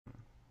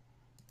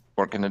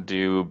we're gonna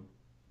do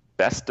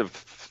best of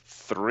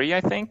 3,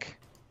 I think.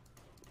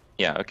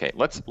 Yeah, okay.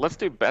 Let's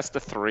do best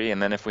of 3,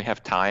 and then if we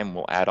have time,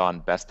 we'll add on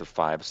best of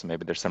 5. So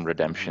maybe there's some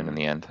redemption in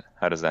the end.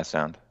 How does that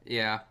sound?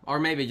 Yeah, or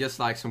maybe just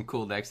like some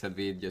cool decks that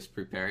we just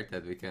prepared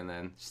that we can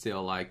then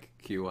still like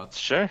queue up.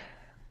 Sure.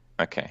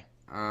 Okay.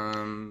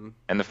 Um,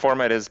 And the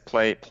format is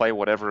play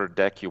whatever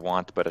deck you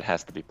want, but it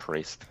has to be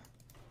priest.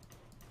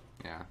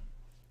 yeah.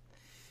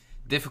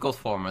 Difficult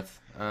format.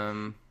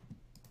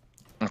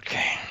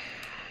 Okay.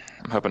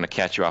 I'm hoping to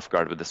catch you off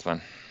guard with this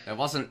one. There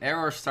was an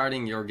error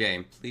starting your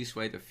game. Please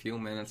wait a few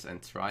minutes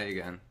and try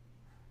again.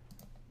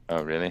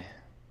 Oh, really?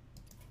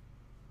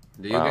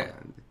 Do you Wow. get?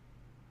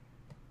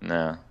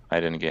 No, I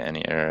didn't get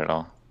any error at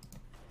all.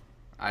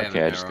 I have Okay,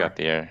 an I just error. got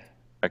the error.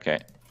 Okay.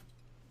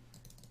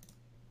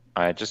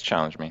 Alright, just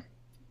challenge me.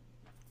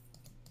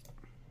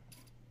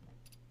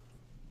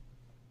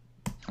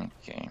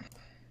 Okay.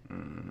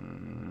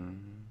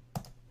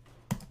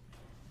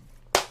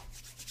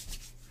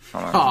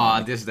 Hold on.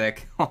 Aw, this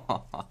deck.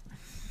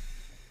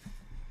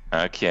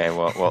 Okay,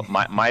 well,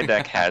 my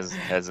deck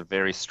has a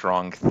very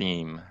strong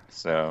theme,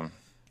 so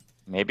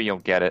maybe you'll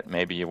get it,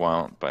 maybe you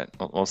won't, but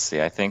we'll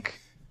see. I think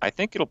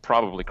it'll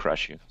probably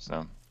crush you.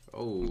 So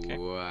Oh,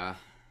 Okay.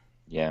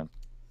 Yeah.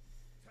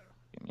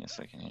 Give me a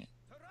second here.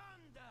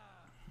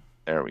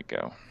 There we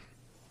go.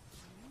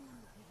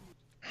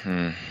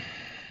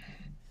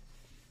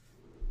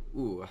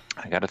 Ooh,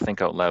 I gotta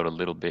think out loud a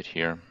little bit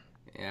here.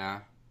 yeah.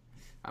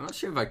 I'm not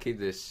sure if I keep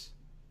this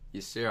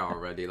Ysera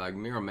already. Like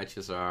mirror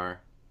matches are.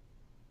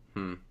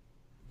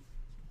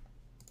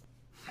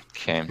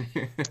 Okay. Man,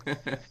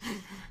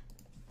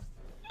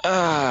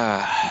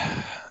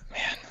 I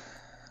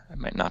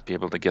might not be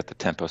able to get the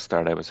tempo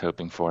start I was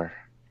hoping for.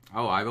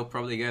 Oh, I will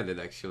probably get it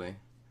actually.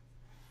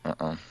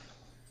 Uh-uh.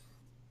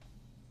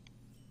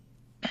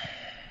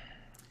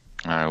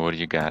 Alright, what do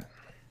you got?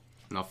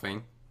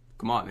 Nothing.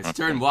 Come on, it's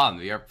turn 1.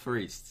 We are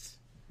priests.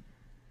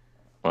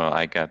 Well,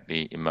 I got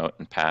the emote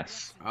and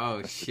pass.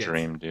 Oh That's the shit.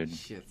 dream, dude.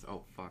 Shit.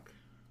 Oh fuck.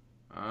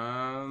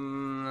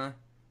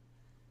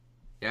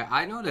 Yeah,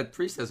 I know that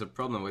priest has a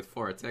problem with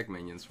 4 attack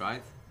minions,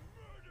 right?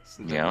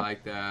 Isn't that Yeah.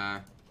 like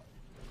the?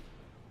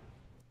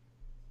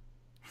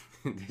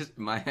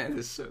 My hand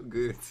is so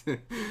good.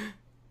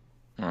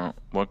 Well,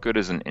 what good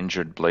is an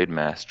injured Blade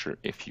Master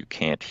if you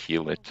can't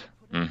heal it?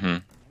 Mm-hmm.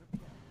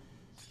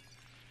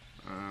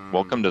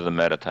 Welcome to the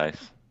meta,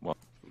 Thijs. Well,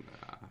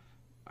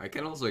 I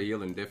can also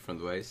heal in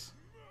different ways.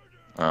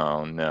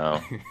 oh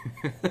no.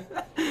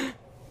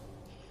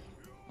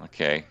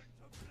 Okay.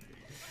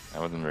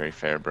 That wasn't very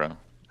fair, bro.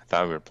 I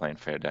thought we were playing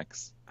fair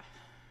decks.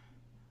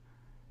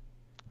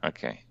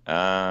 Okay.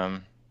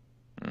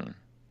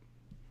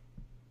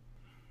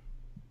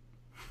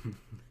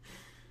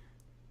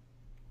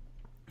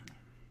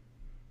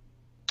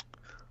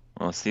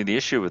 Well, see, the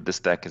issue with this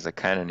deck is I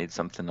kind of need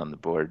something on the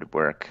board to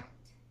work.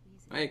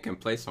 Well, you can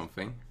play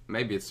something.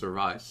 Maybe it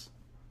survives.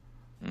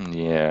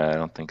 Yeah, I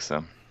don't think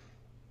so.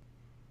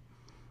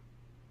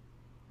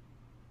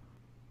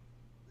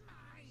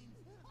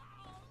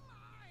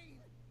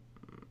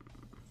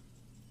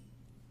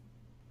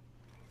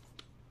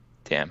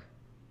 Damn.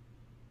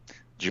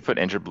 Did you put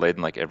Injured Blade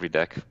in like every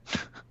deck?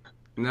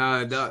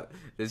 No,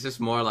 it's just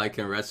more like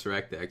a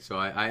resurrect deck. So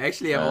I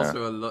actually have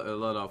also a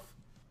lot of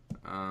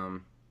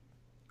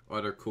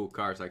other cool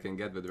cards I can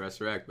get with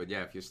resurrect. But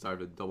yeah, if you start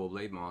with double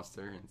blade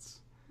master, it's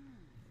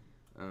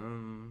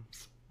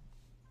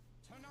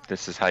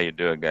This is how you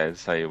do it, guys. This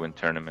is how you win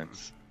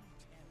tournaments.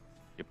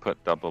 You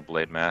put double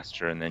Blade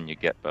Master and then you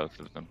get both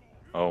of them.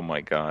 Oh my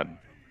god.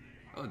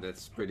 oh,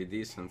 that's pretty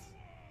decent.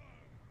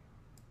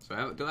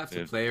 So do I have to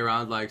Dude. play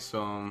around like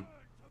some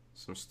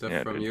stuff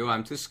Yeah, from dude. you?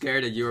 I'm too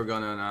scared that you're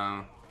gonna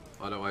now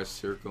otherwise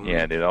circle me.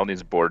 Yeah, dude, all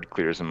these board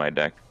clears in my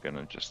deck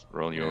gonna just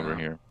roll you over Yeah.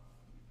 here.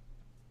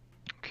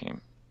 Okay.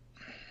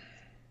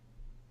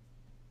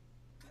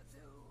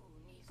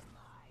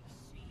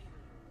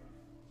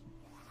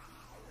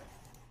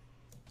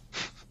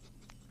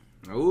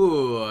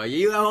 Ooh,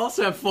 you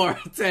also have 4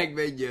 attack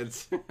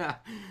minions.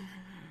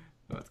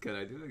 What can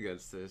I do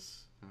against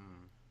this?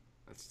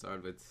 Let's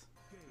start with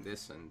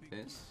this and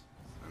this,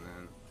 and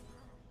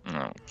then.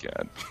 Oh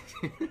god.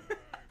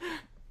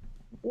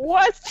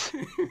 What?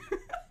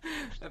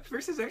 That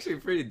first is actually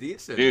pretty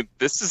decent. Dude,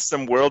 this is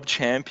some world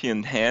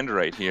champion hand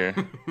right here.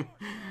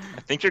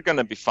 I think you're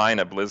gonna be fine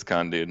at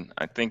BlizzCon, dude.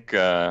 I think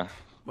Well,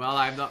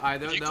 I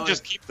don't you know. can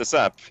just keep this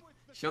up.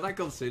 Should I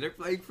consider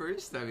playing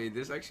first? I mean,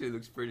 this actually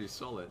looks pretty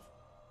solid.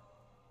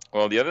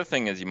 Well, the other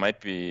thing is you might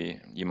be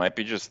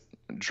just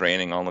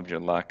draining all of your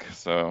luck,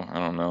 so I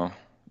don't know.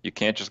 You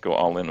can't just go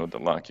all in with the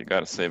luck. You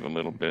gotta save a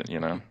little bit, you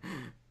know.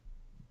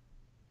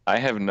 I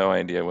have no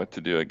idea what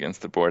to do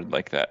against a board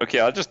like that. Okay,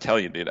 I'll just tell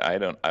you, dude. I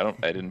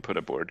didn't put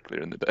a board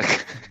clear in the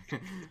deck.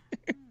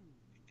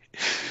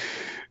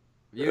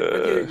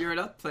 You're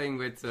not playing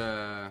with.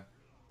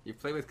 You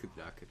play with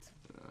Kudaket.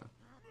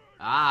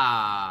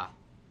 A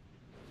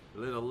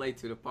little late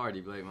to the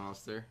party, Blade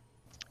Monster.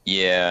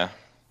 Yeah.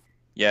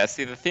 Yeah,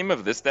 see, the theme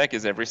of this deck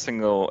is every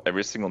single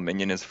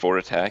minion is 4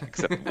 attack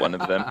except one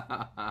of them.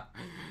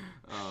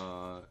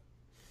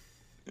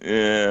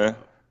 Yeah.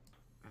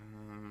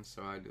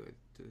 So I do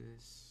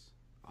this.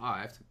 Oh,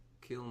 I have to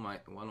kill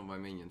one of my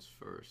minions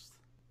first.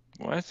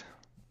 What?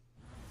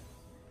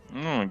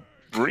 Oh,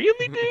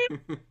 really, dude?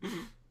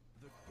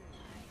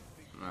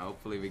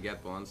 Hopefully we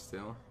get one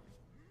still.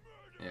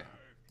 Yeah.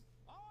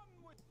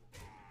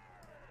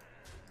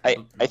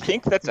 I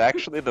think that's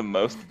actually the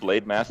most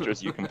Blade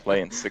Masters you can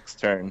play in 6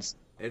 turns.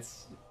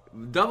 It's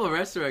double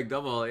resurrect,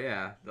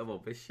 double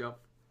bishop.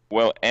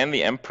 Well, and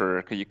the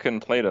Emperor, because you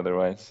couldn't play it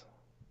otherwise,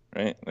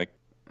 right? Like,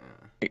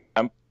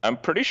 I'm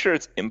pretty sure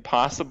it's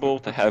impossible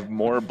to have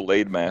more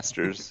Blade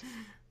Masters.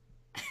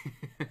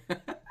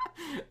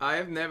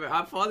 I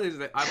thought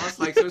I was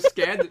like so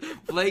scared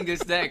playing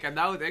this deck, and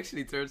now it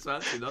actually turns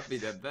out to not be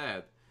that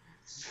bad.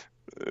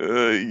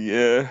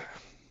 Yeah.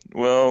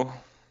 Well,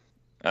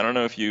 I don't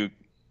know if you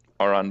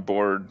are on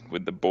board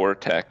with the boar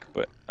tech,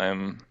 but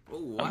I'm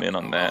What? in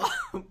on that.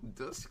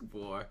 Dusk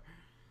Boar.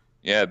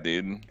 Yeah,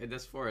 dude. It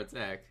does 4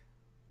 attack.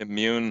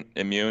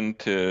 Immune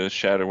to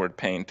Shadow Word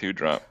Pain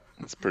 2-drop.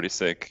 It's pretty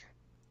sick.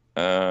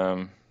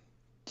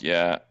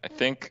 Yeah, I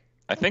think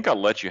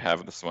I'll let you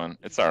have this one.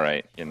 It's all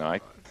right, you know.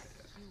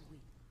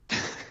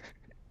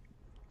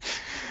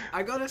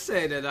 I gotta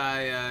say that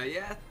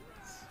yeah,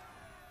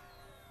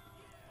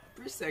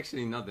 Priest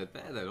actually not that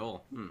bad at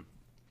all.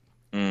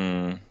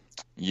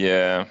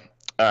 Yeah.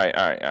 All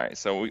right.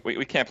 So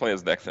we can't play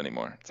as decks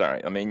anymore. It's all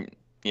right. I mean,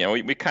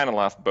 we kind of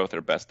lost both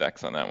our best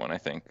decks on that one, I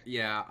think.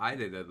 Yeah, I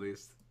did at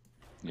least.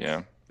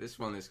 Yeah. This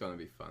one is gonna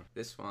be fun.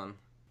 This one.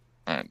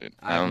 All right, dude.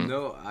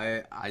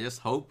 I just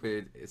hope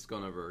it's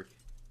gonna work.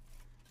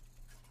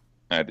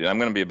 All right, dude. I'm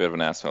gonna be a bit of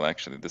an asshole,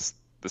 actually. This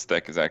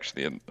deck is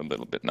actually a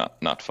little bit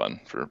not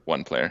fun for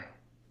one player.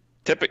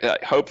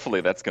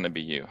 Hopefully that's gonna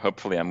be you.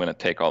 Hopefully I'm gonna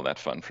take all that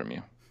fun from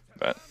you.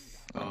 But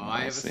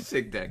I have a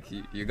sick deck.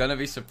 You're gonna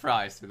be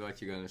surprised with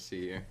what you're gonna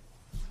see here.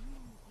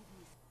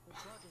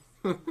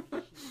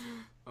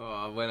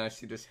 Oh, when I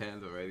see this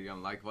hand already,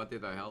 I'm like, what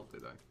did I help?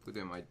 Did I put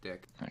in my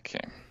deck?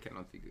 Okay.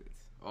 Cannot be good.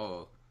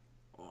 Oh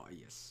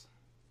yes.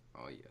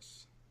 Oh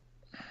yes.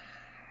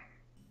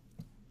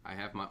 I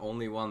have my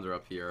only wonder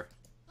up here.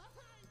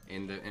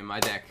 In my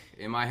deck.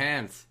 In my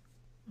hand.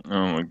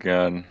 Oh my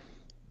god.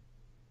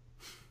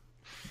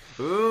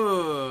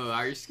 Ooh,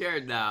 are you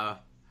scared now?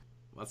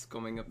 What's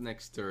coming up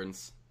next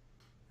turns?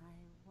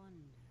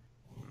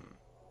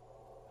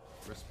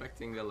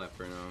 Respecting the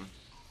leper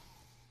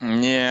now.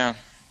 Yeah.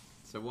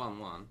 It's a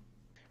 1-1.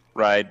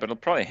 Right, but it'll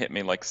probably hit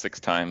me like 6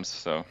 times,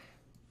 so.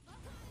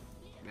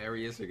 There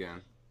he is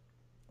again.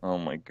 Oh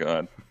my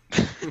god.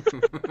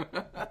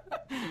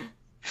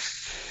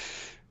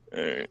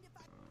 Alright.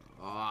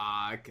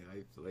 Oh, can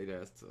I play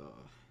that?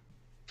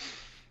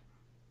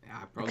 Yeah,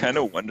 I probably. kind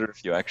of wonder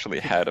if you actually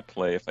had a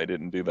play if I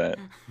didn't do that.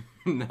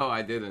 No,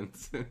 I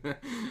didn't.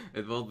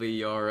 It will be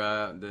your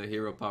the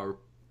hero power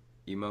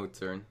emote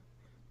turn.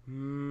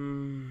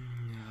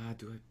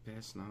 Do I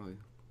pass now?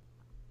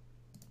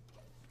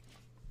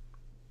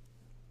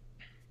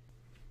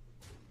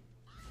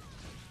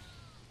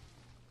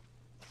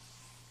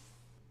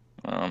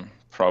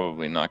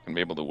 Probably not gonna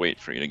be able to wait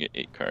for you to get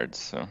 8 cards,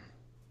 so.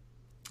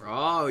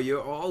 Oh,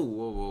 you're. Oh,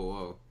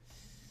 whoa.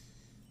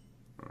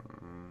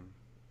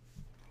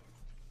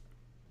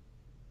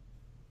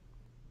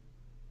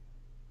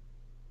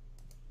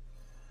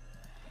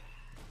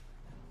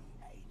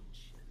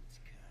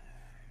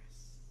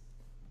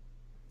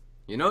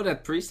 You know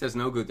that Priest has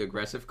no good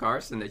aggressive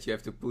cards and that you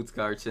have to put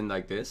cards in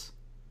like this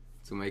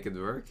to make it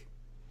work?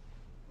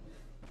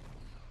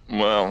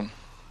 Well,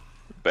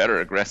 better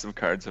aggressive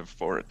cards have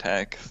 4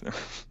 attack. So.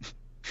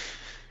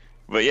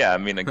 But yeah, I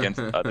mean against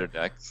other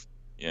decks,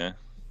 yeah.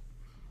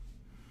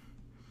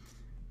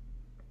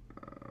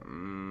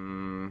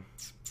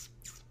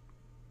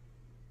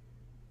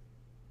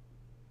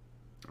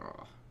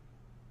 Oh.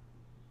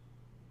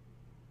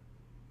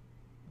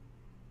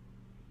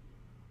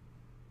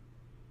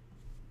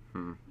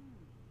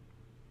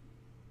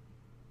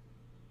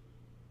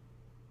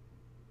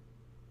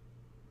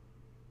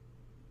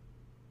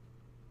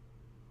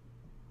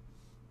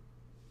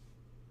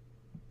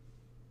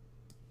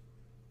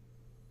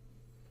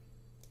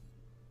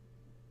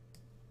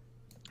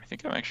 I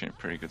think I'm actually in a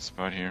pretty good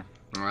spot here.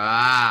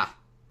 Ah!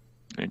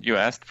 Dude, you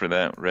asked for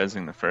that,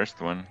 rezzing the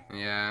first one.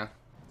 Yeah,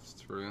 it's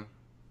true.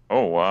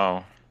 Oh,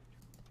 wow.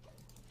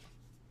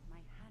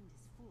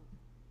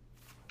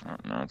 Oh,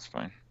 no, it's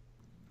fine.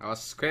 I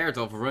was scared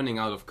of running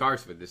out of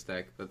cards with this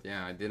deck, but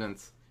yeah, I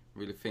didn't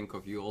really think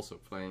of you also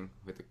playing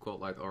with the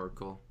Cold Light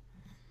Oracle.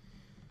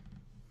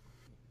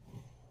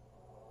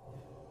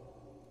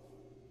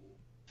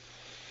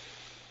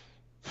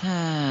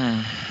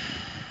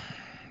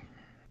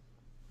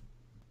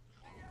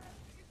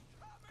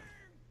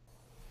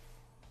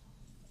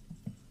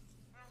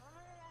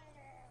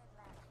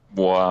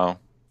 Wow.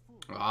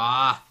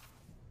 Ah!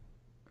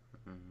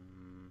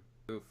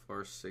 2,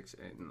 4, 6,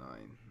 8, 9. 9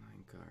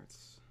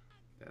 cards.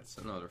 That's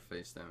another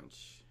face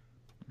damage.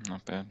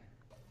 Not bad.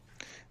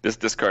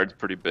 This card's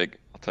pretty big,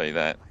 I'll tell you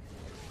that.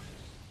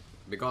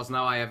 Because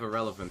now I have a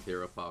relevant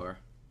hero power.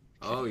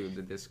 Oh, you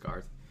did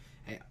discard.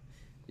 Hey,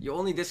 You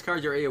only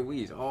discard your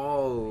AoEs.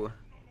 Oh.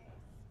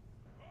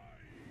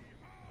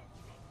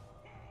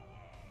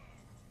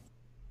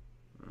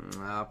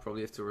 I'll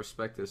probably have to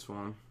respect this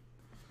one.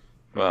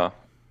 Well,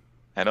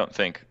 I don't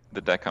think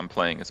the deck I'm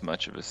playing is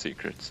much of a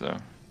secret, so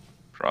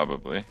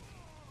probably.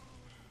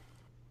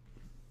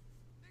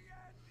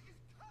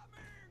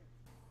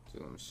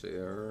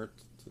 Doomsayer.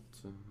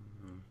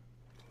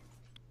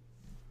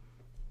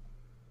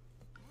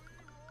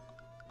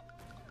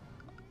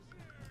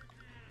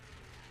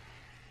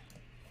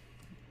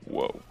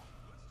 Whoa.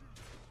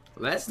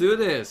 Let's do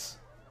this.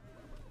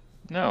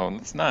 No,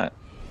 let's not.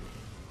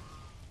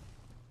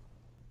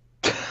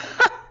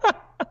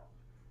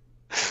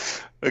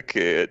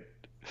 Okay,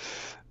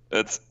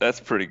 that's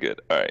pretty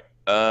good. All right.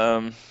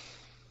 I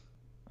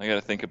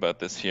gotta think about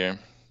this here.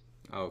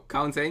 Oh,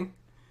 counting.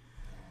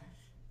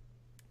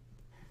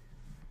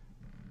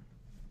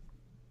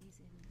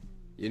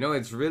 You know,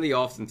 it's really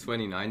often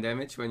 29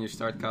 damage when you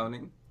start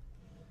counting.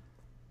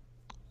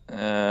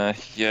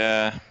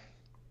 Yeah.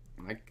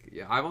 Like,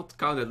 yeah, I will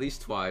count at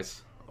least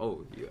twice.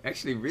 Oh, you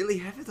actually really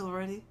have it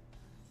already?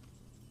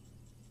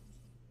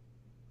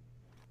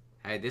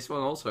 Hey, this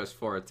one also has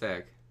 4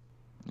 attack.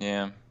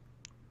 Yeah.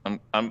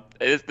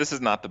 This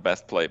is not the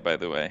best play, by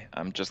the way.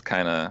 I'm just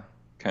kind of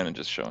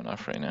just showing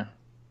off right now.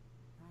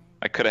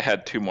 I could have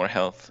had 2 more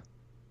health,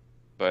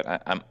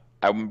 but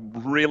I'm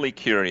really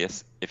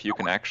curious if you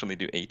can actually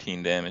do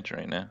 18 damage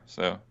right now.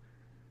 So,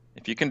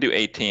 if you can do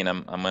 18,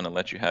 I'm gonna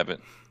let you have it.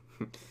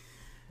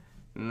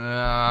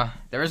 Nah,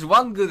 there is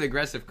one good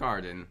aggressive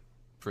card in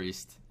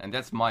Priest, and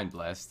that's Mind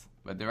Blast.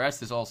 But the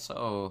rest is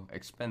also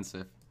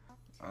expensive.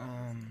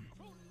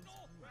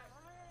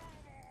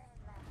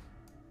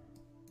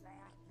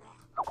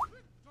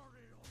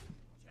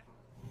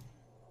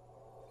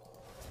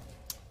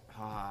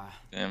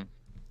 Damn.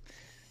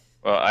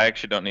 Well, I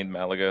actually don't need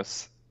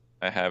Malagos.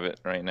 I have it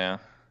right now.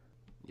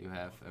 You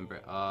have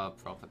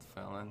Prophet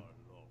Felon.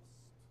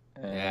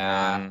 And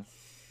Yeah.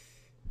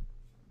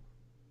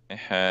 I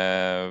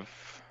have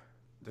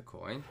The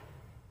coin.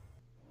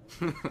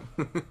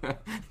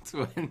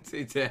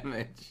 20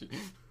 damage.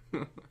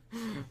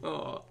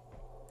 Oh.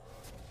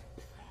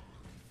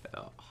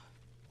 Oh.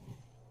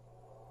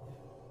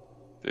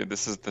 Dude,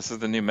 this is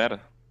the new meta.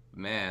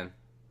 Man.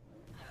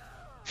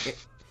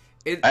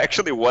 I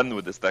actually won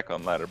with this deck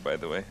on ladder, by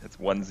the way. It's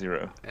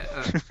 1-0.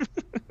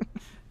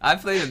 I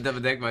played a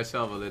double deck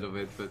myself a little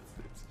bit, but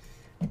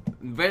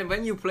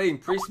when you play in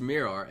Priest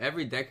Mirror,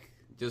 every deck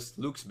just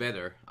looks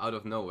better out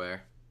of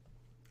nowhere.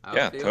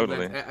 Yeah,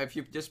 totally. If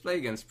you just play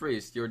against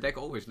Priest, your deck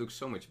always looks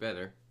so much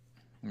better.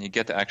 You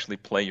get to actually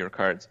play your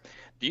cards.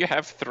 Do you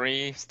have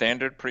 3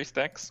 standard priest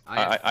decks?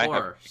 I have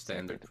 4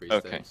 standard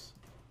Priest decks.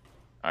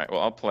 All right. Well,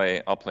 I'll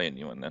play a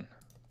new one then.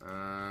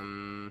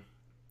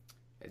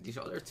 These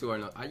other 2 are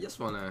not. I just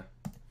wanna.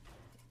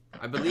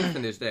 I believe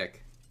in this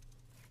deck.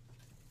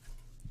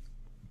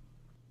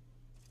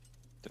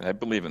 Dude, I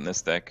believe in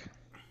this deck.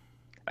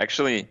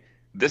 Actually,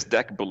 this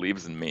deck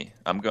believes in me.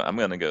 I'm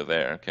gonna go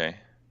there. Okay.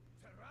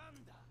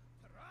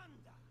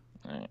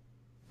 All right.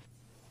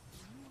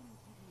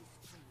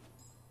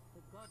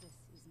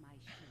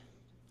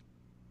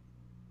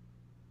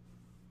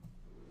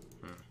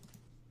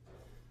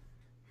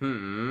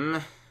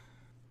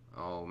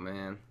 Oh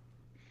man.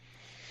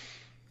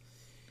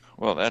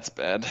 Well, that's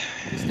bad.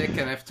 This deck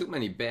can have too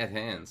many bad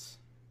hands.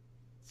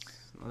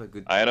 It's not a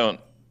good. I don't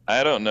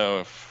know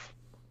if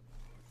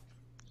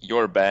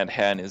your bad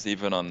hand is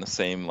even on the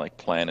same like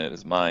planet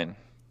as mine.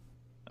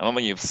 I don't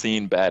think you've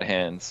seen bad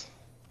hands.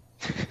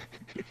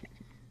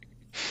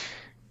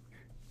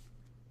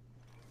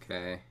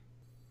 Okay.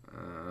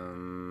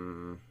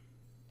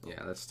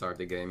 Yeah, let's start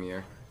the game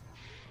here.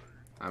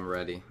 I'm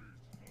ready.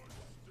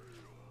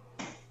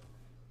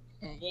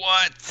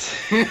 What?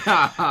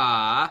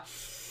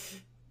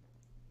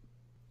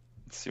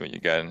 Let's see what you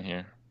got in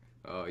here.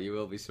 Oh, you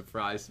will be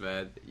surprised,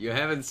 man. You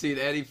haven't seen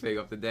anything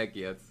of the deck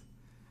yet.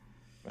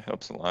 That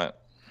helps a lot.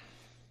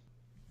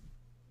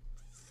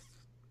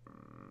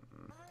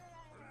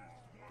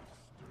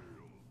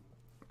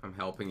 I'm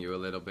helping you a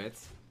little bit.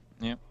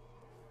 Yeah.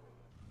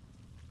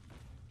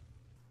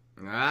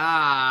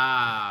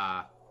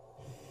 Ah!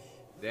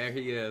 There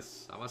he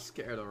is. I was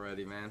scared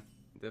already, man.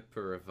 The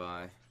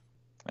Purify.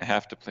 I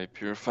have to play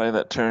Purify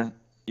that turn.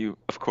 You,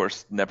 of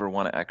course, never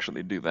want to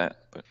actually do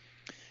that, but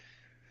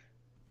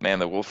man,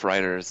 the Wolf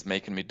Rider is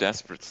making me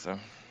desperate, so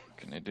what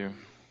can I do?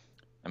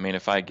 I mean,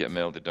 if I get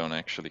milled, I don't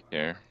actually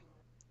care.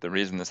 The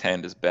reason this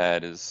hand is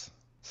bad is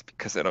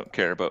because I don't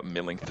care about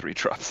milling 3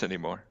 drops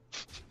anymore.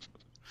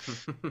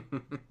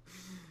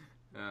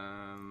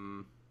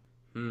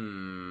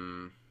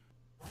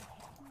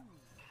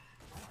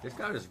 This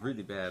card is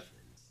really bad.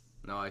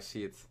 No, I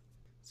see it.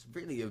 It's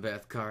really a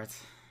bad card.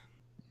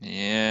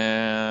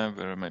 Yeah,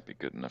 but it might be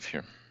good enough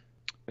here.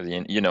 Because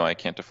you know I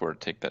can't afford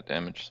to take that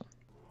damage. So.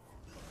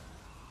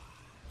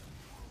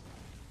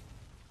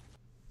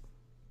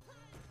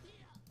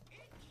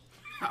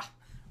 Ha!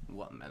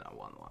 1 mana,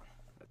 1/1.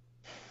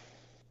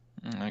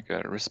 I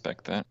gotta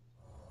respect that.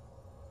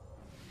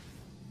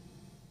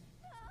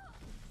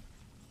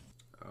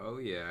 Oh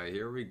yeah,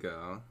 here we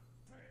go.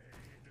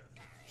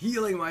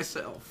 Healing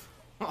myself.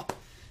 And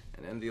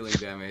then dealing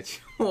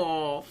damage.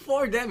 Oh,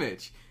 4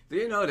 damage. Do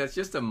you know that's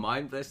just a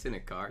Mind Blast in a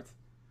card?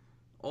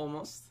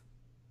 Almost.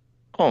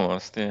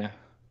 Almost, yeah.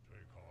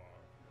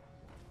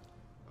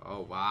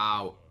 Oh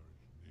wow.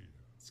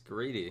 It's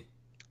greedy.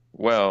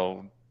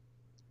 Well,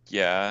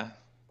 yeah.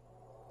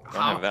 Don't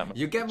How? have that much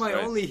You get my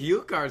choice. only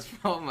heal cards.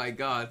 Oh my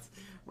god.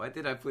 Why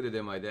did I put it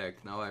in my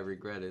deck? Now I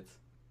regret it.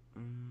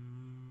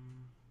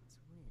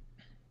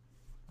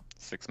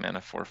 6 mana,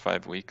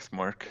 4-5 weeks,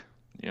 Mark.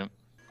 Yep.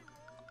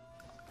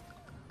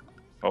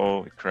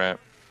 Holy crap.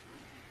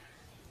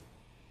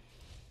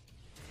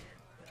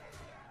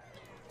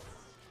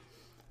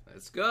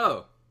 Let's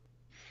go.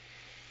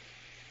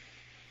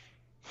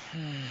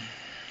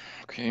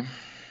 Okay.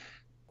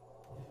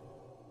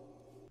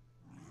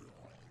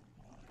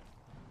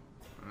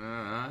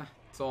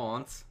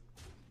 Taunt.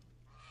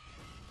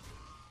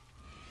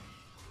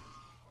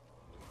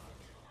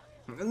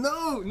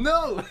 No,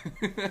 no,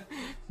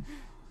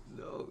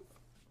 no.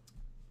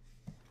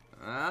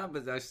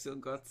 But I still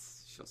got.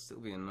 Should still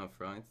be enough,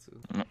 right?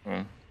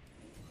 Uh-oh.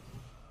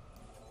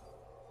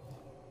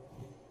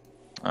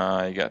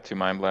 You got 2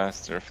 Mind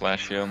Blasts or a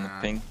Flash Shield and the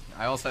ping.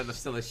 I also have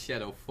still a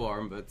Shadow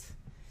form, but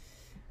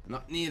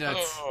not needed.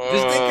 Oh.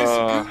 This deck is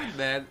good,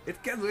 man.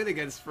 It can win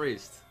against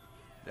Priest.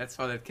 That's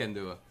what it can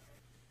do.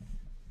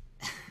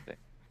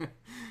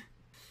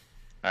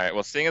 Alright,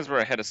 well, seeing as we're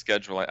ahead of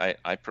schedule,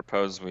 I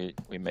propose we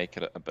make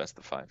it a best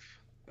of 5.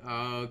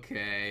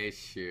 Okay,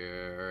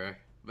 sure.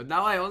 But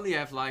now I only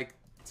have like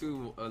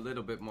 2 a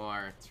little bit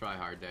more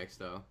try-hard decks,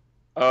 though.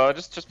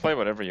 Just play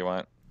whatever you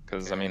want,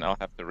 because, Okay. I mean, I'll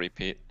have to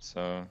repeat,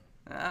 so...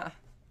 Ah.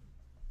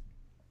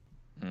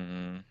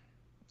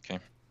 Okay.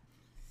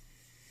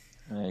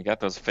 You got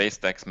those face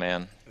decks,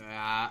 man.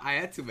 I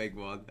had to make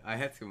one. I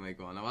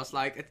I was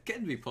like, it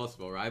can be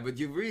possible, right? But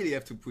you really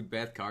have to put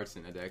bad cards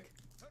in a deck.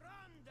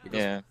 Because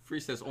Yeah.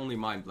 Priest has only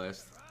Mind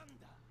Blast.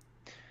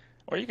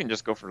 Or you can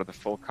just go for the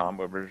full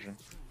combo version.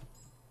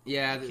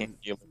 Yeah. You can't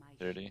heal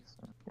 30,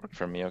 so worked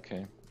for me,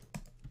 okay.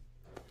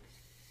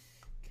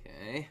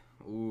 Okay.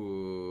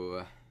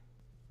 Ooh.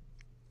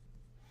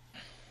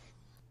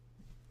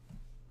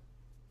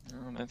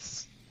 Well,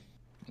 that's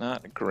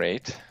not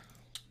great.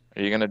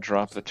 Are you gonna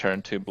drop the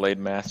turn 2 Blade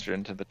Master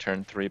into the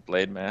turn 3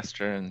 Blade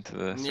Master into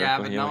the circle Yeah,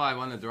 but healing? now I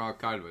want to draw a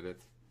card with it.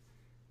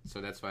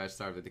 So that's why I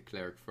start with the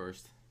Cleric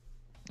first.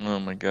 Oh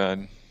my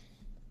god.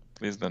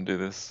 Please don't do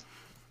this.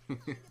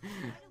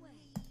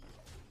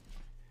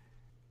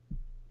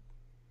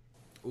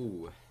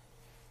 Ooh.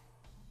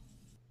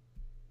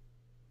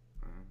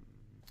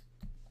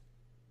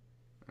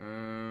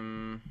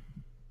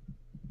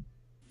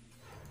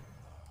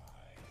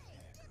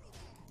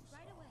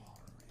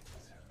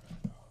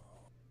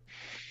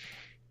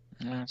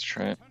 Let's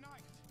try it.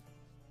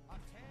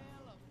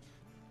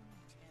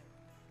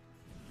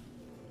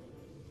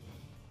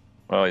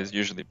 Well, he's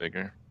usually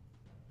bigger.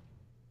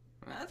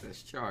 That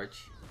is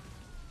charge.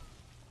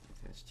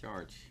 It has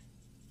charge.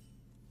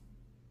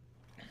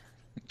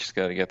 Just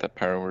gotta get that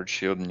Power Word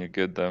Shield and you're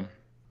good though.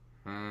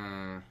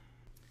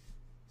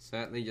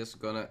 Sadly, just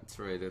gonna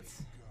trade it.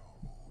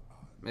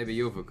 Maybe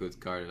you have a good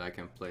card that I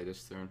can play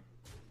this turn.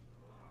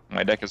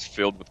 My deck is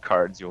filled with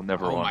cards you'll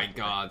never Oh want. my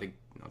god,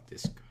 not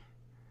this card.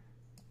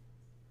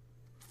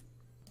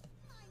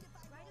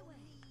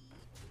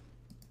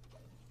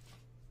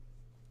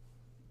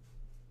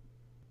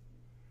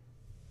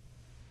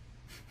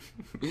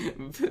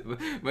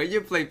 When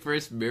you play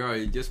first mirror,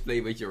 you just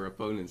play with your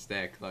opponent's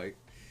deck, like.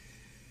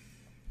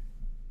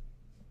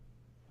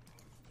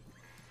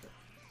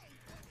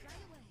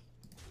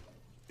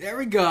 There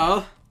we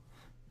go.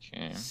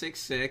 Okay.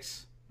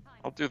 6/6.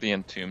 I'll do the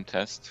Entomb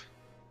test.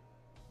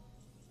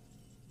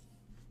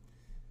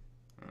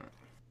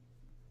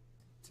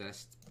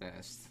 Test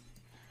passed.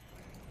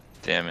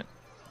 Damn it.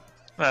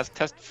 Last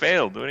test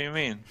failed, what do you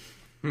mean?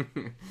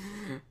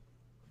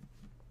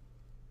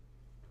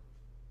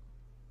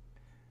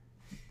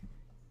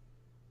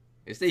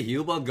 Is the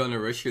heal bot gonna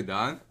rush you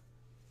down?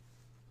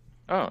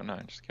 Oh, no,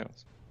 it just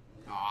kills.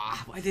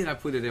 Ah, why did I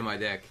put it in my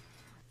deck?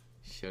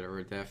 Shadow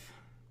or Death.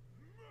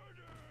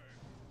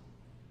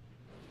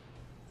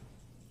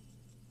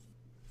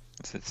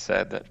 Is it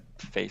sad that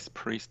Face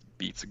Priest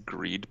beats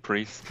Greed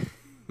Priest?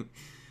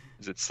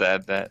 Is it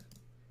sad that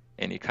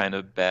any kind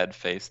of bad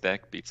face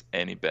deck beats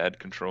any bad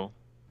control?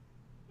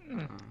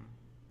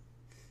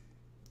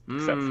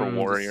 Except for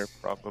Warrior,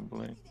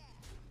 probably.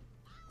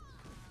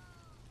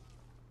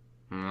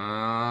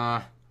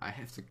 I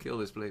have to kill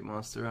this Blade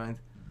Monster, right?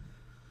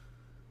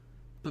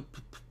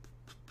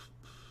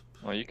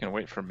 Well, you can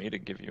wait for me to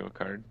give you a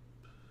card.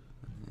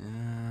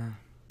 Yeah.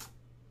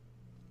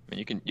 I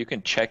mean, you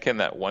can check in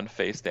that 1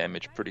 face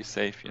damage pretty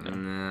safe, you know.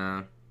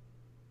 Nah.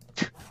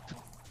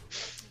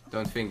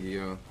 Don't think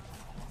you.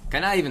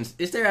 Can I even?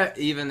 Is there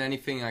even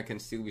anything I can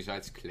steal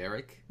besides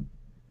Cleric?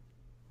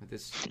 With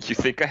this. You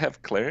think I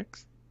have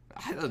clerics?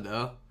 I don't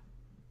know.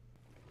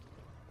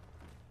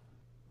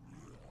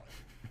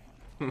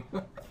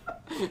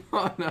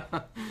 Oh no!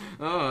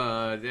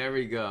 Oh, there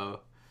we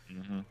go.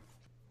 Hmm.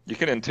 You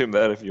can entomb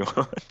that if you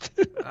want.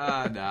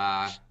 Ah,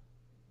 nah.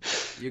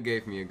 You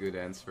gave me a good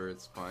answer.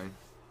 It's fine.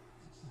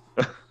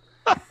 uh,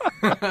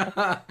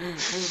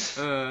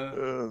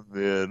 Oh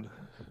man.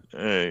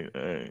 Hey,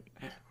 hey.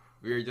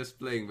 we're just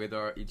playing with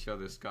each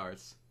other's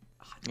cards.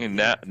 Ah, And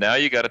damn now, it. now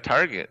you got a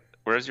target.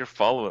 Where's your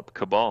follow-up,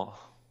 Cabal?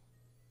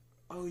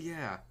 Oh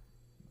yeah.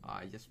 Ah,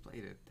 I just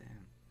played it. Damn.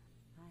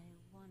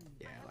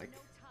 Yeah, like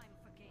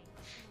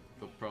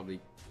they'll probably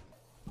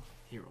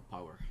hero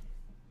power.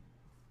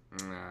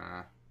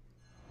 Nah,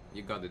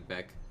 you got it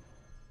back.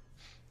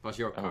 It was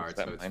your Oh, is card,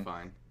 so that it's mine?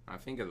 fine. I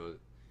think it was.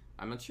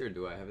 I'm not sure.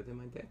 Do I have it in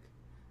my deck?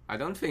 I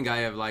don't think I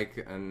have like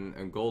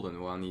a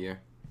golden one here.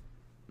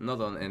 Not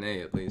on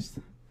NA at least.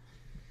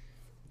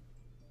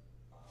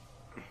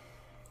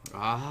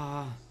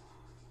 Ah.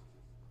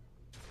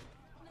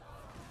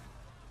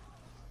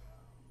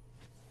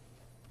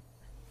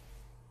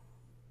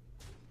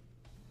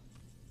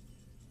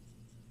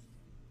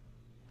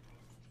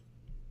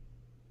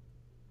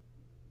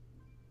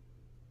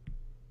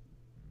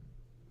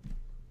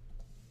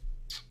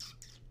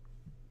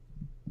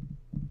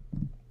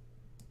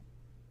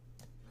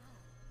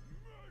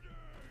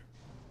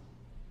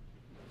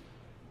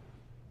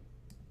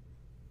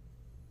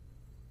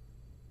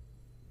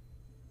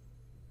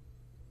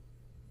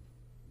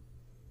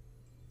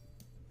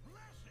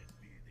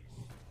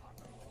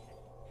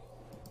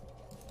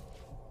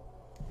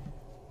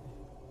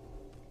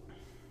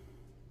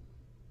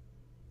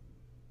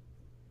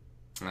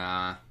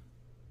 Ah.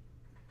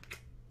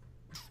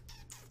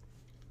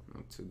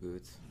 Not too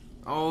good.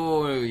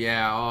 Oh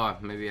yeah.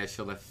 Oh, maybe I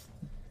should have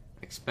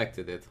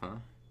expected it, huh?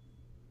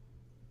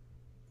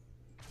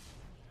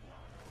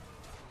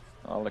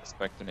 I'll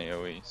expect an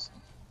AoE, so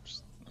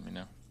just let me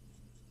know.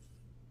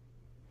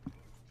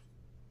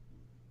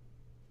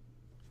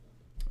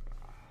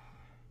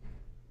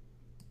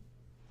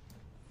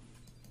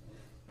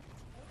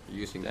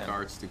 Using Damn,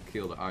 cards to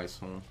kill the ice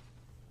hole.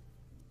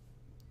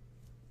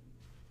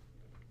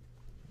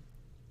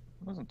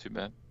 wasn't too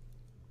bad.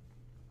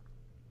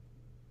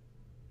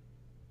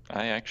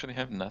 I actually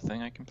have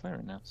nothing I can play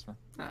right now, so.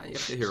 Ah, you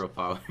have the hero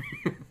power.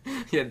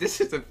 Yeah, this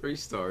is the free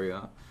story,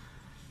 huh?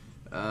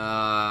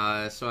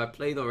 So I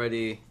played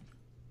already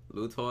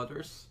Loot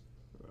Hoarders.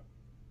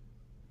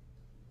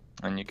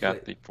 And you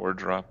got the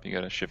 4-drop, you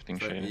got a shifting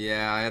shade.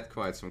 Yeah, I had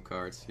quite some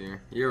cards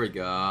here. Here we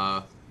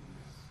go.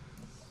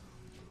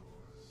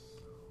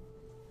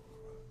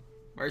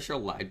 Where's your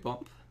light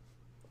bump?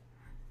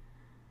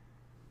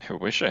 I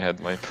wish I had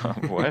light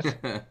bomb. What?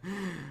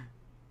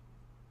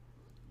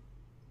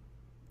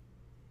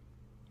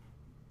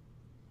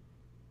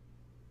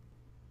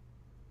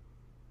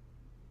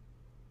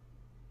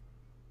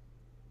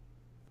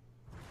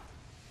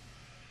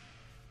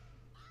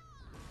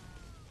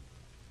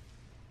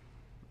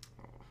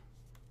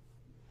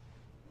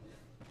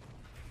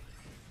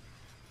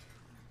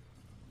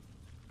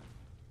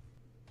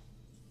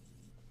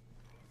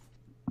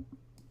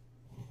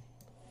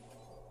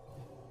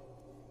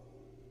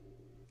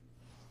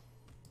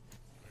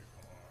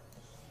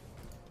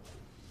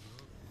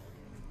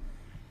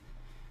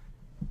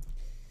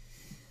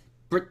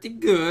 Pretty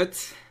good.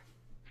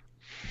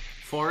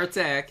 4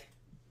 attack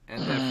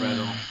and death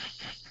rattle.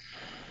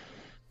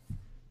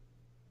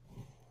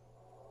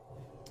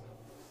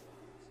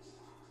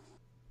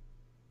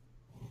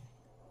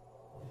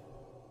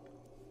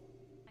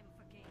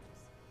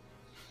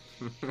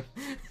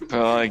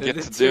 Well, I get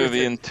to do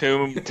the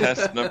entomb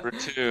test number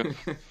 2.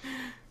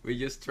 We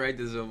just tried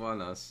the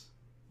Sylvanas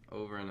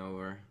over and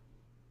over.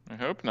 I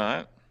hope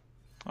not.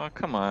 Oh,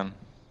 come on.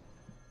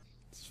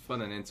 It's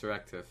fun and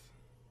interactive.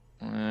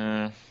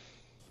 Uh,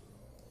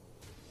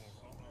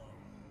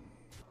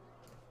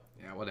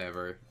 Yeah,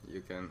 whatever.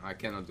 You can. I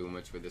cannot do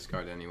much with this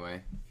card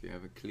anyway. If you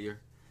have it clear,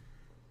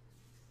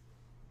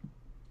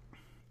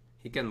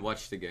 he can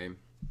watch the game.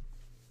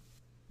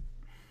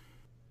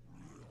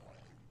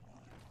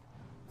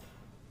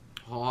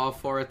 Oh,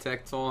 4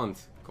 attack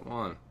taunt. Come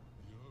on.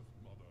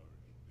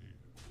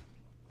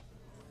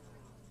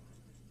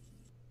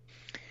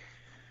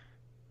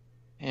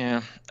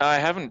 yeah,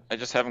 I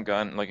just haven't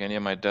gotten like any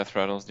of my death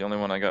rattles. The only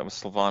one I got was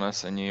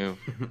Sylvanas, and you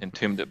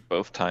entombed it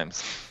both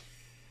times.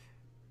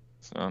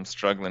 So I'm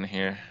struggling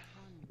here,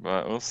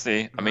 but we'll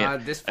see. I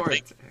mean, This I 4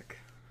 think attack.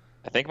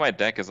 I think my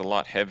deck is a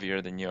lot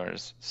heavier than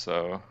yours,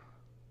 so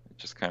I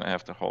just kind of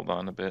have to hold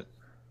on a bit.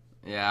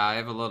 Yeah, I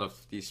have a lot of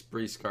these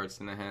priest cards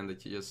in the hand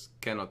that you just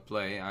cannot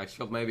play. I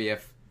should maybe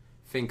have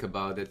think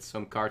about it.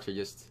 Some cards are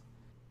just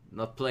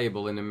not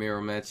playable in a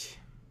mirror match.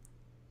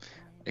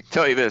 I can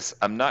tell you this,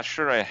 I'm not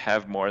sure I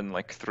have more than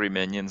like 3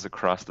 minions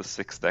across the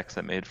 6 decks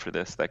I made for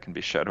this that can be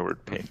Shadow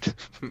Word Paint.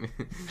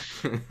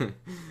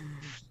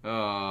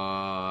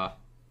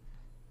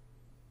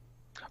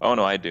 Oh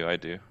no, I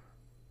do.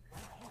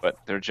 But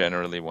they're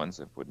generally ones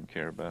I wouldn't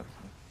care about.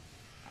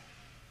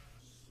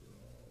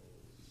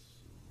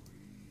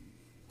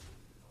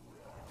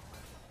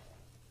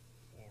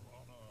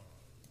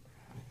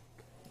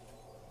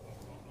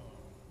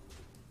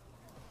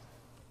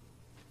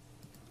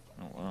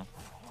 Oh wow.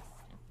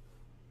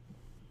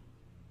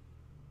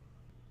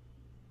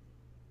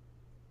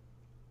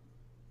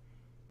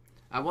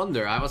 I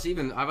wonder. I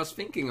was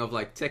thinking of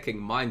like taking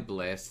Mind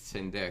Blasts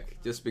in deck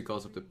just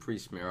because of the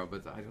Priest Mirror,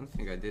 but I don't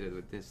think I did it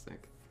with this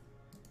deck.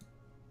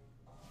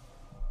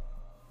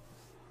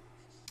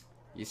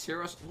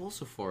 Ysera's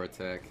also for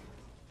attack.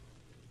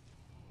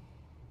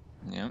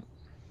 Yep.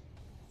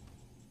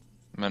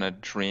 I'm gonna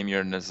dream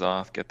your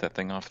N'Zoth, get that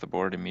thing off the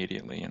board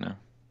immediately, you know.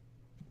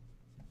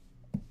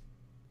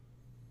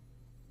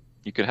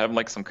 You could have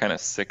like some kind of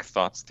sick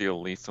Thought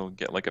Steal lethal,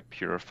 get like a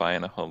Purify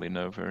and a Holy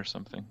Nova or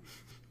something.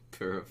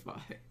 Purify.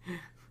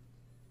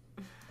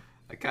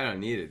 I kind of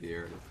need it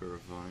here, the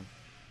Purify.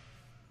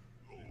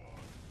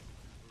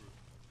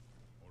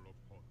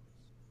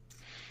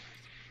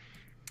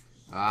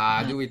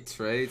 Do we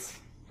trade?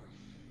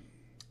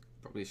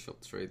 Probably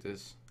should trade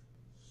this.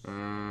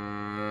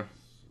 Can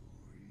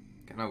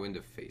I win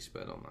the face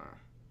battle? Nah.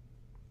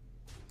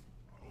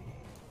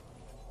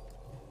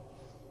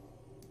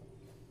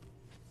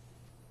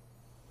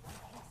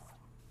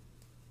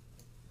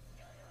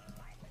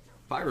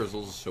 Pyro's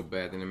also so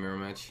bad in a mirror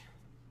match.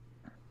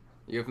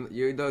 You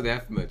don't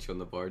have much on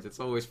the board. It's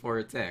always for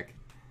attack.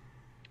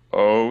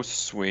 Oh,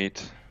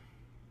 sweet.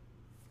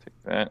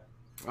 Take that.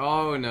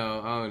 Oh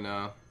no! Oh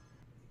no!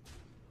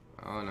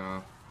 Oh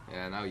no!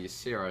 Yeah, now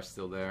Ysera's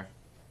still there,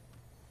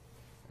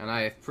 and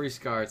I have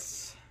priest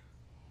cards.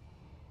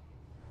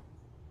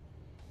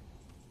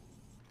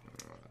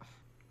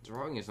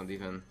 Drawing is not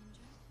even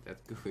that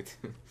good.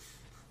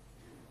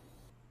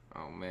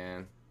 Oh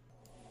man.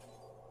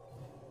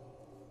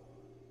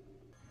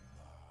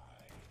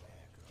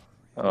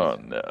 Oh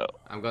no.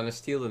 I'm gonna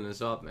steal the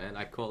N'Zoth, man.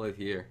 I call it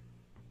here.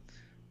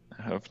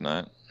 I hope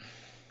not.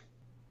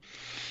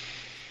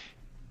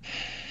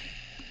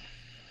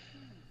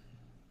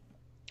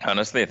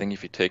 Honestly, I think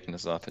if you take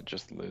N'Zoth, it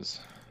just lose.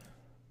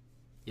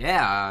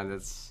 Yeah,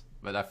 that's.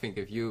 But I think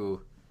if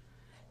you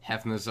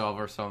have N'Zoth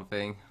or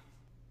something,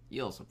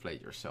 you also play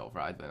it yourself,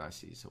 right? When I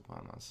see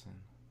Sylvanas and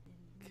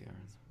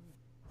Karen.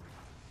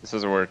 This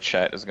is where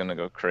chat is gonna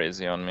go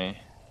crazy on me.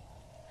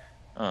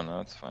 Oh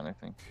no, it's fine, I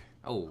think.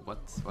 Oh, what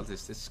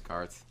is this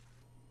card?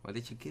 What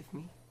did you give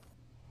me?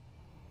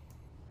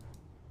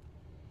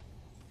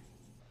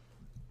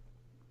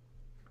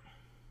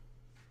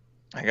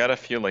 I got a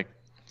few like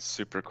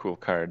super cool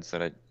cards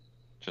that I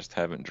just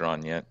haven't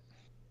drawn yet.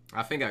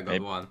 I think I got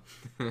Maybe. one.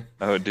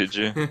 Oh, did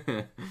you?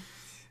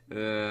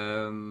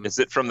 Is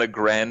it from the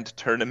Grand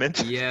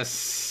Tournament?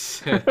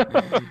 Yes.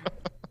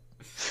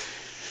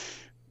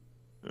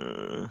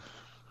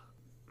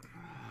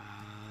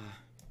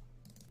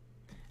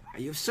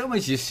 You have so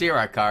much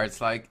Ysera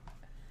cards, like...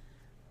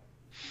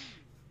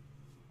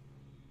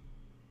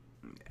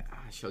 Yeah,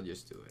 I shall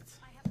just do it.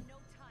 I have no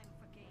time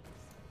for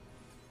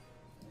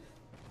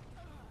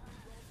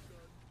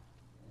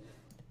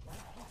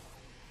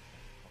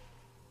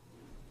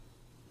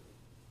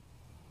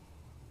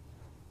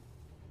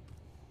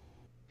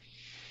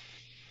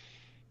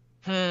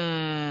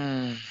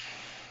games.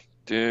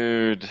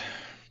 Dude.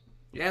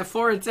 Yeah,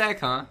 4 attack,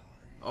 huh?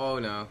 Oh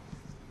no.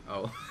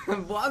 Oh.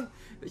 One?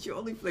 Did you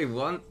only play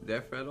one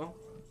Death Rattle?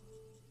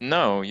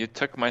 No, you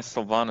took my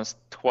Sylvanas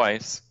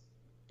twice.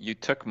 You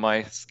took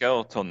my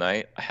Skeletal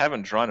Knight. I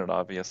haven't drawn it,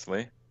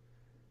 obviously.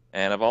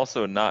 And I've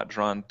also not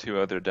drawn 2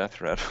 other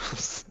Death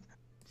Rattles.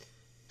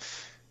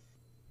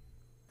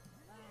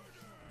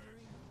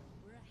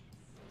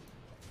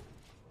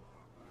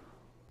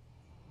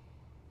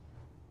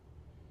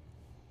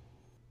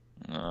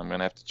 No, I'm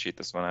gonna have to cheat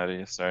this one out of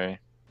you, sorry.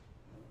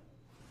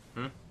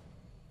 Hmm?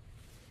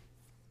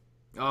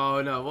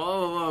 Oh no,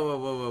 whoa, whoa, whoa,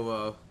 whoa, whoa,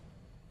 whoa.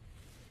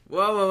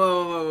 Whoa, whoa,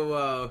 whoa, whoa, whoa,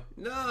 whoa.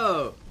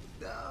 No!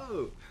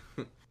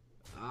 No!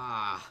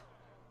 Ah.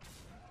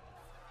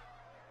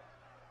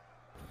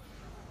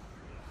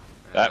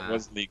 That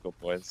was legal,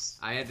 boys.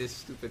 I had this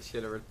stupid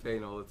shitter with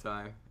pain all the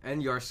time.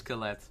 And your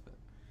skeleton.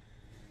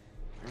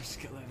 Your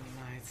skeleton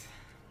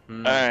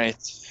knight.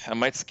 Alright, I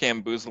might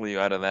scamboozle you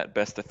out of that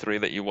best of 3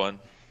 that you won.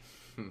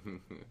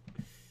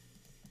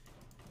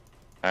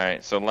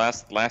 Alright, so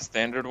last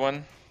standard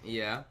one?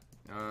 Yeah.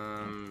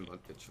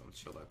 Which one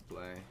shall I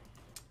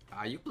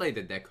play? You played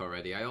the deck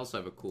already. I also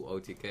have a cool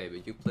OTK,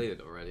 but you played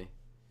it already.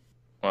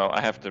 Well,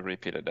 I have to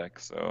repeat a deck,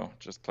 so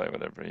just play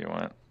whatever you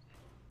want.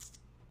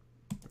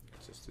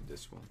 Let's just do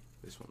this one.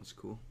 This one's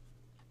cool.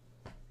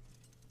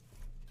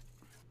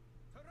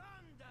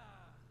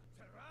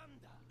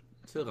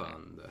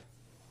 Tyrande.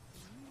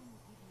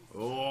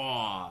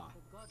 Oh.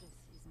 The goddess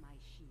is my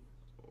shield.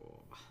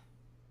 Oh.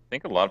 I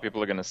think a lot of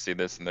people are gonna see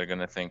this and they're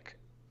gonna think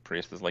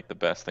Priest is like the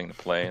best thing to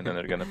play, and then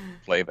they're gonna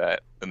play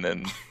that, and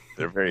then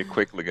they're very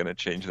quickly gonna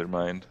change their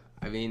mind.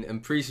 I mean, in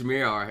Priest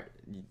Mirror,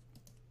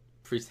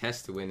 Priest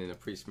has to win in a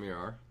Priest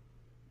Mirror.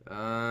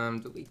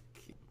 Do we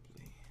keep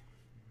playing?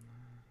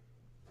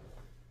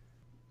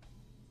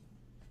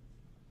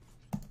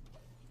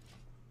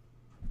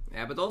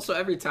 Yeah, but also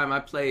every time I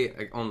play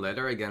on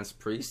ladder against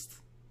Priest,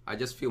 I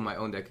just feel my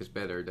own deck is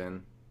better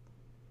than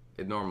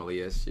it normally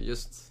is. You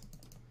just...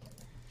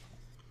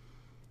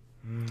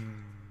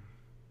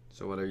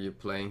 So what are you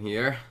playing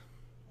here?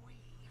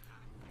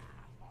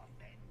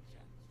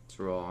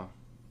 Draw.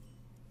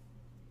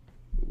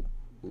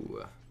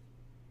 Ooh,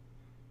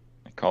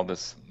 I call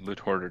this Loot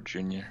Hoarder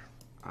Junior.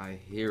 I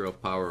hero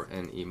power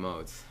and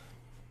emote.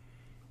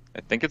 I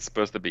think it's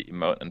supposed to be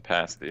emote and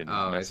pass, dude. You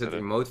Oh, is messed it it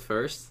up. emote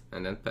first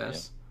and then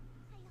pass?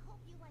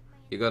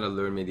 You gotta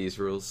learn me these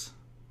rules.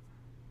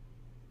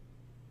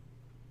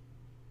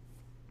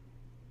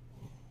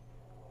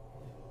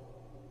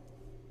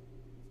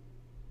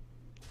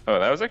 Oh,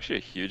 that was actually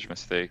a huge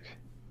mistake.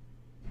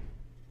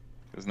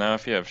 Because now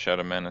if you have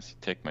Shadow Menace, you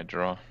take my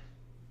draw.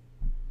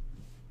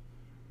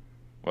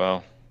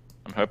 Well,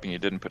 I'm hoping you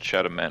didn't put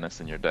Shadow Menace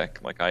in your deck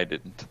like I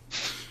didn't.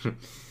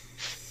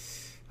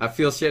 I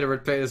feel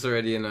Shadowred Pain is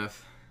already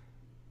enough.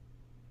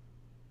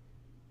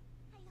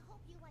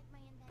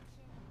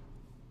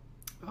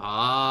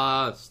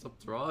 Ah, stop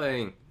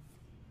drawing.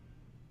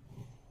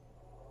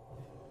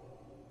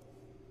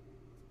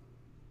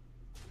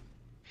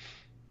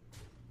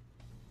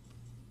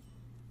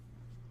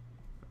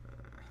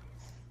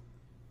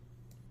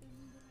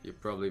 You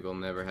probably will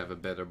never have a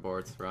better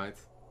board, right?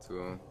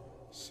 To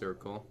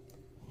circle.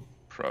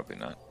 Probably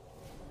not.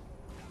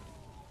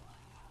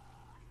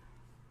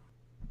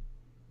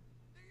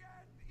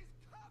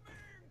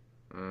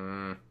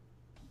 Mm.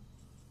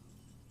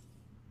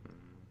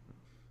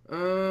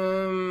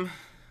 Um.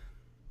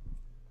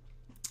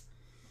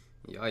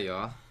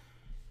 Yeah.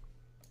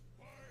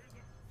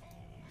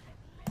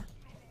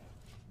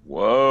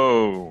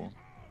 Whoa!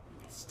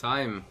 It's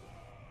time.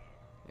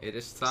 It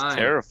is It's time.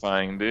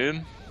 terrifying,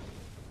 dude.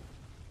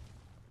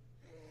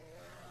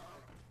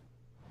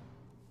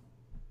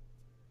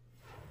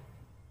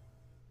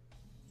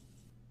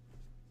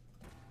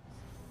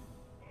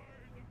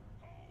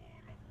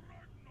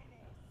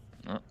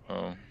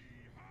 Uh-oh.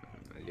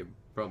 You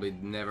probably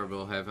never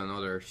will have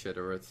another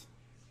Shadowred.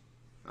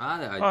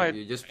 Oh,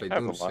 You just play I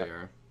have a lot.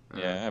 Doomsayer.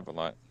 Yeah, I have a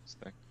lot in this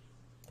deck.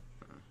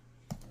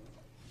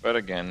 But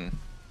again,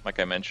 like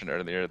I mentioned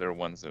earlier, there are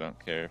ones that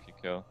don't care if you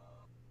kill.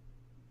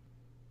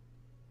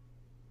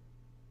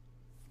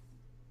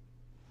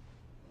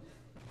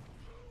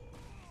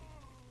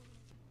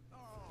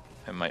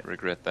 I might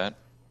regret that.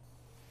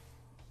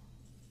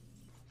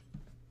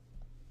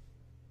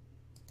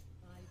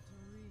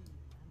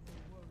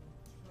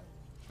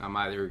 I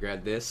might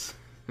regret this.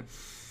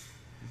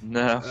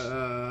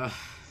 No.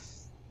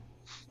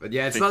 But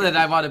yeah, it's not that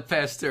I want to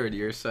pass third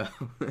here, so.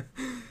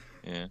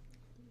 Yeah.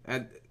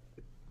 And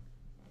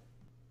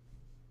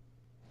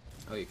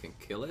oh, you can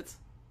kill it?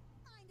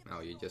 No,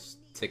 you just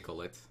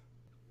tickle it.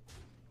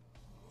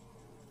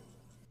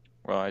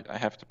 Well, I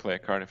have to play a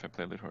card if I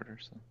play Loot Hoarder,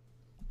 so.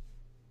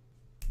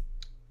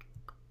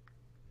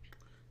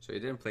 So you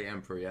didn't play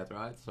Emperor yet,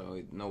 right?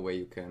 So no way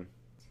you can.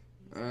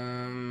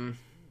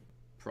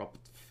 Prophet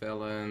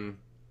Felon,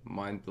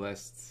 Mind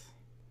Blessed,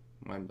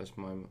 Mind.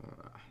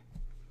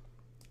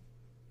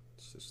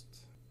 It's just.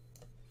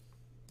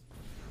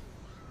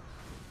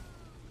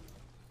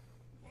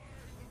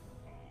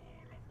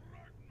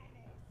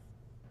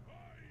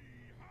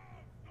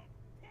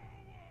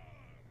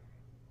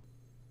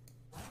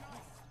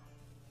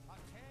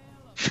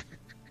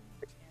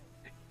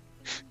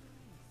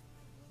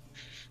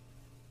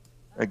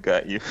 I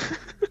got you.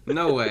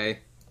 No way.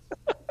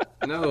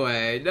 No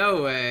way.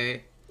 No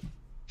way.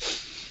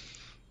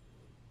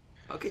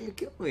 How can you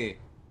kill me?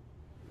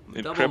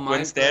 Dude, Double Kripp win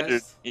Mind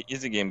standard. Blast.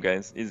 Easy game,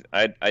 guys.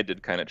 I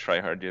did kind of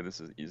try hard here. This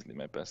is easily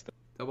my best.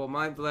 Double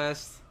Mind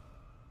Blast.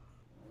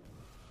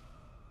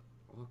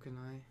 What can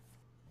I?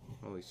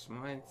 Holy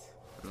Smite.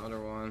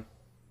 Another one.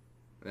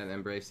 And then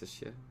Embrace the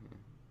shit. Yeah.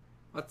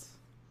 What?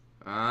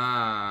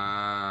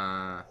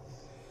 Ah.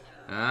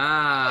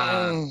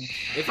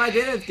 If I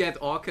didn't get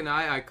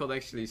Orkanai, I could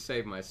actually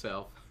save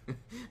myself.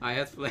 I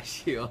had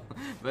Flash Heal,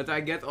 but I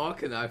get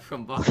Orkanai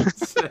from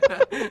box.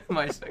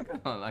 My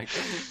second one, like,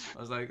 I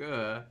was like,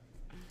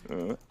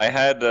 I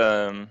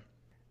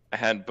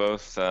had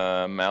both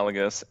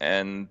Malagas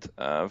and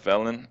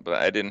Velen, but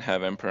I didn't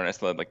have Emperor, and I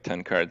still had like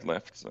 10 cards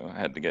left, so I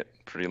had to get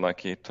pretty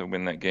lucky to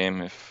win that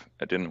game if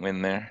I didn't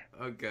win there.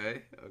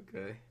 okay.